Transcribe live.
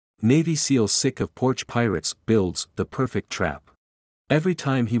Navy SEAL sick of porch pirates builds the perfect trap. Every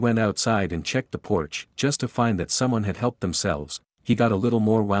time he went outside and checked the porch just to find that someone had helped themselves, he got a little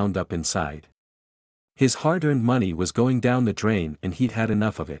more wound up inside. His hard-earned money was going down the drain and he'd had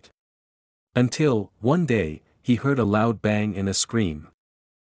enough of it. Until, one day, he heard a loud bang and a scream.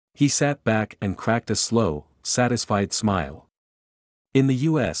 He sat back and cracked a slow, satisfied smile. In the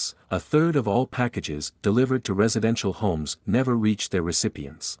US, a third of all packages delivered to residential homes never reach their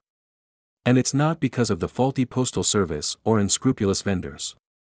recipients. And it's not because of the faulty postal service or unscrupulous vendors.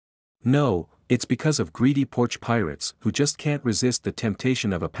 No, it's because of greedy porch pirates who just can't resist the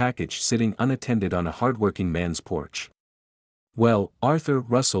temptation of a package sitting unattended on a hardworking man's porch. Well,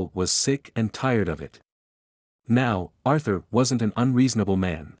 Russel was sick and tired of it. Now, Arthur wasn't an unreasonable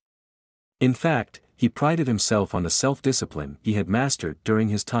man. In fact, he prided himself on the self-discipline he had mastered during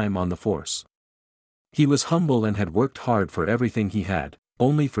his time on the force. He was humble and had worked hard for everything he had,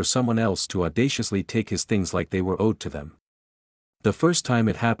 only for someone else to audaciously take his things like they were owed to them. The first time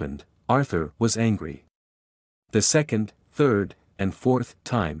it happened, Arthur was angry. The second, third, and fourth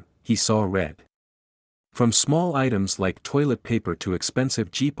time, he saw red. From small items like toilet paper to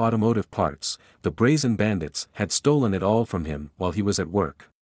expensive Jeep automotive parts, the brazen bandits had stolen it all from him while he was at work.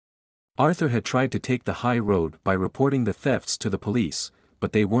 Arthur had tried to take the high road by reporting the thefts to the police,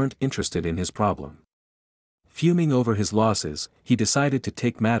 but they weren't interested in his problem. Fuming over his losses, he decided to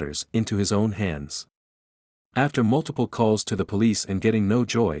take matters into his own hands. After multiple calls to the police and getting no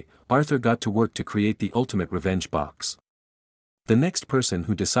joy, Arthur got to work to create the ultimate revenge box. The next person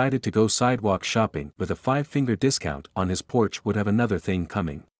who decided to go sidewalk shopping with a 5-finger discount on his porch would have another thing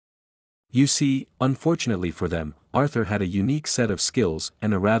coming. You see, unfortunately for them, Arthur had a unique set of skills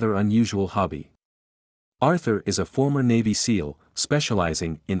and a rather unusual hobby. Arthur is a former Navy SEAL,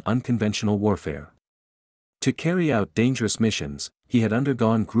 specializing in unconventional warfare. To carry out dangerous missions, he had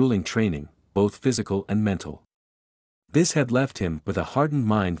undergone grueling training, both physical and mental. This had left him with a hardened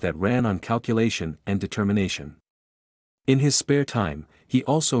mind that ran on calculation and determination. In his spare time, he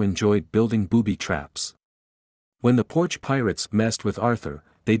also enjoyed building booby traps. When the porch pirates messed with Arthur,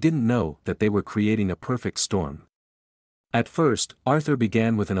 they didn't know that they were creating a perfect storm. At first, Arthur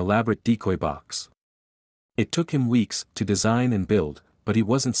began with an elaborate decoy box. It took him weeks to design and build, but he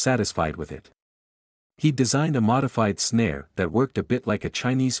wasn't satisfied with it. He designed a modified snare that worked a bit like a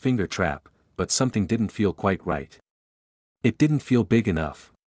Chinese finger trap, but something didn't feel quite right. It didn't feel big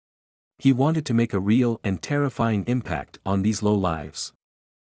enough. He wanted to make a real and terrifying impact on these low lives.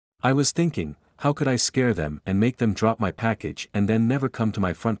 I was thinking, how could I scare them and make them drop my package and then never come to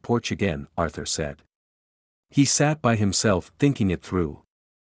my front porch again, Arthur said. He sat by himself thinking it through.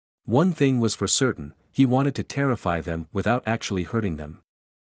 One thing was for certain, he wanted to terrify them without actually hurting them.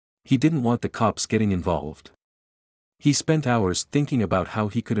 He didn't want the cops getting involved. He spent hours thinking about how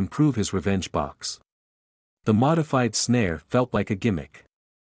he could improve his revenge box. The modified snare felt like a gimmick.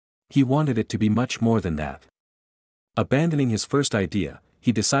 He wanted it to be much more than that. Abandoning his first idea,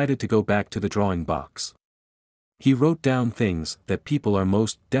 he decided to go back to the drawing box. He wrote down things that people are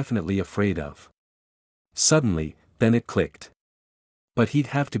most definitely afraid of. Suddenly, then it clicked. But he'd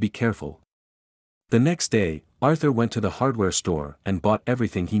have to be careful. The next day, Arthur went to the hardware store and bought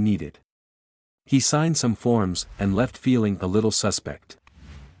everything he needed. He signed some forms and left feeling a little suspect.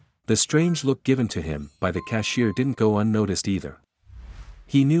 The strange look given to him by the cashier didn't go unnoticed either.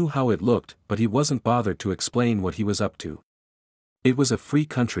 He knew how it looked, but he wasn't bothered to explain what he was up to. It was a free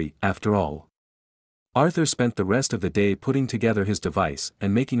country, after all. Arthur spent the rest of the day putting together his device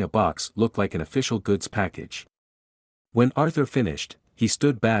and making a box look like an official goods package. When Arthur finished, he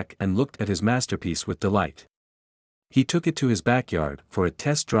stood back and looked at his masterpiece with delight. He took it to his backyard for a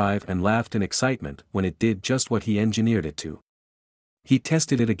test drive and laughed in excitement when it did just what he engineered it to. He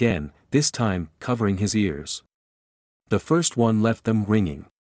tested it again, this time covering his ears. The first one left them ringing.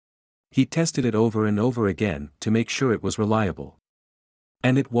 He tested it over and over again to make sure it was reliable.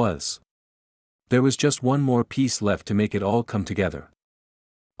 And it was. There was just one more piece left to make it all come together.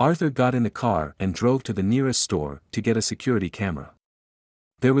 Arthur got in the car and drove to the nearest store to get a security camera.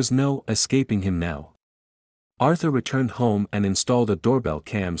 There was no escaping him now. Arthur returned home and installed a doorbell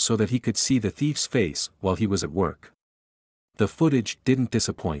cam so that he could see the thief's face while he was at work. The footage didn't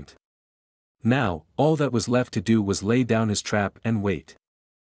disappoint. Now, all that was left to do was lay down his trap and wait.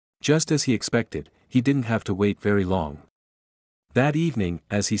 Just as he expected, he didn't have to wait very long. That evening,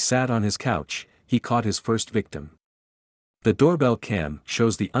 as he sat on his couch, he caught his first victim. The doorbell cam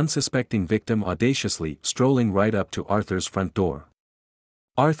shows the unsuspecting victim audaciously strolling right up to Arthur's front door.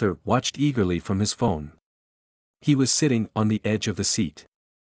 Arthur watched eagerly from his phone. He was sitting on the edge of the seat.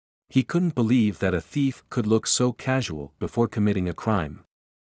 He couldn't believe that a thief could look so casual before committing a crime.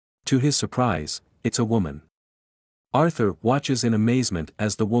 To his surprise, it's a woman. Arthur watches in amazement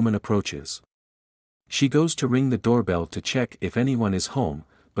as the woman approaches. She goes to ring the doorbell to check if anyone is home,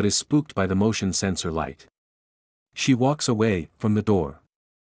 but is spooked by the motion sensor light. She walks away from the door.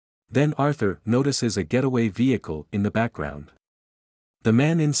 Then Arthur notices a getaway vehicle in the background. The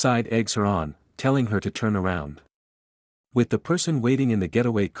man inside eggs her on, telling her to turn around. With the person waiting in the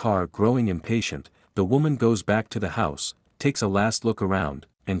getaway car growing impatient, the woman goes back to the house, takes a last look around,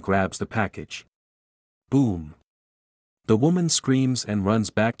 and grabs the package. Boom! The woman screams and runs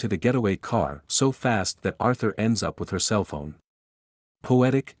back to the getaway car so fast that Arthur ends up with her cell phone.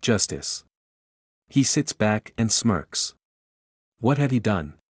 Poetic justice. He sits back and smirks. What had he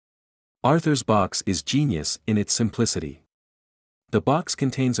done? Arthur's box is genius in its simplicity. The box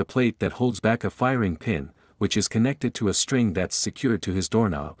contains a plate that holds back a firing pin, which is connected to a string that's secured to his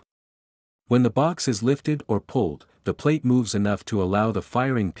doorknob. When the box is lifted or pulled, the plate moves enough to allow the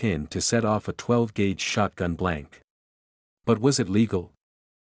firing pin to set off a 12-gauge shotgun blank. But was it legal?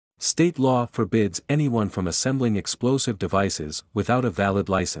 State law forbids anyone from assembling explosive devices without a valid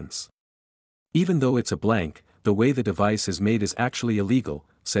license. Even though it's a blank, the way the device is made is actually illegal,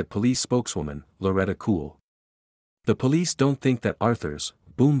 said police spokeswoman Loretta Cool. The police don't think that Arthur's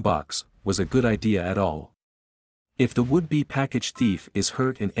boom box was a good idea at all. If the would-be package thief is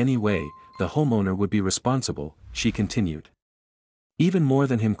hurt in any way, the homeowner would be responsible, she continued. Even more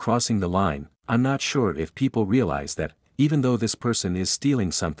than him crossing the line, I'm not sure if people realize that, even though this person is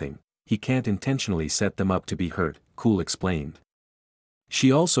stealing something, he can't intentionally set them up to be hurt, Cool explained.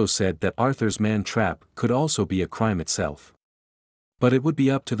 She also said that Arthur's man trap could also be a crime itself. But it would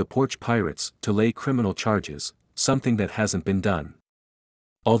be up to the Porch Pirates to lay criminal charges, something that hasn't been done.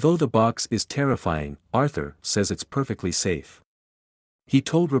 Although the box is terrifying, Arthur says it's perfectly safe. He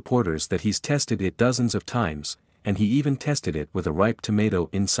told reporters that he's tested it dozens of times, and he even tested it with a ripe tomato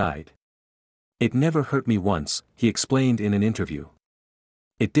inside. It never hurt me once, he explained in an interview.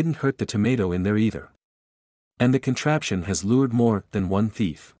 It didn't hurt the tomato in there either. And the contraption has lured more than one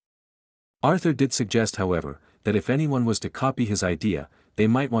thief. Arthur did suggest, however, that if anyone was to copy his idea, they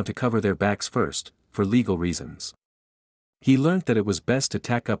might want to cover their backs first, for legal reasons. He learnt that it was best to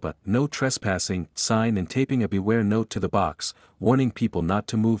tack up a "no trespassing" sign and taping a beware note to the box, warning people not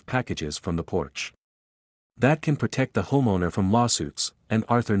to move packages from the porch. That can protect the homeowner from lawsuits, and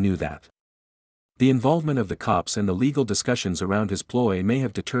Arthur knew that. The involvement of the cops and the legal discussions around his ploy may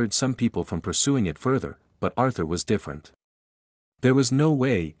have deterred some people from pursuing it further, but Arthur was different. There was no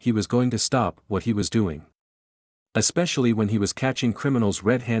way he was going to stop what he was doing. Especially when he was catching criminals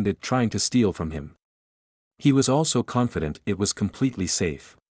red-handed trying to steal from him. He was also confident it was completely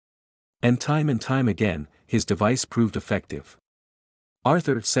safe. And time again, his device proved effective.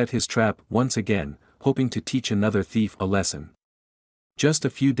 Arthur set his trap once again, hoping to teach another thief a lesson. Just a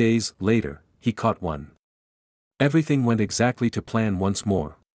few days later, he caught one. Everything went exactly to plan once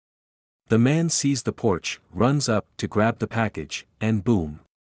more. The man sees the porch, runs up to grab the package, and boom.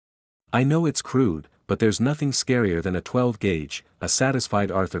 I know it's crude, but there's nothing scarier than a 12-gauge, a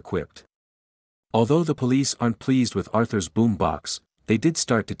satisfied Arthur quipped. Although the police aren't pleased with Arthur's boom box, they did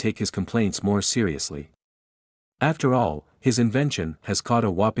start to take his complaints more seriously. After all, his invention has caught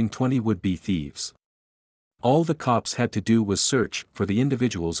a whopping 20 would-be thieves. All the cops had to do was search for the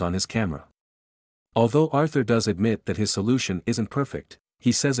individuals on his camera. Although Arthur does admit that his solution isn't perfect,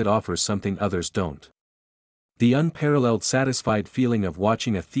 he says it offers something others don't. The unparalleled satisfied feeling of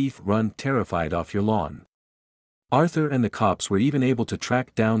watching a thief run terrified off your lawn. Arthur and the cops were even able to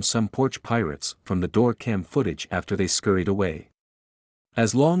track down some porch pirates from the door cam footage after they scurried away.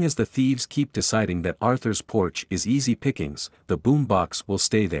 As long as the thieves keep deciding that Arthur's porch is easy pickings, the boombox will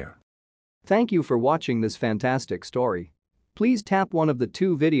stay there. Thank you for watching this fantastic story. Please tap one of the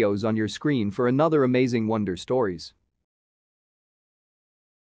two videos on your screen for another amazing Wonder Stories.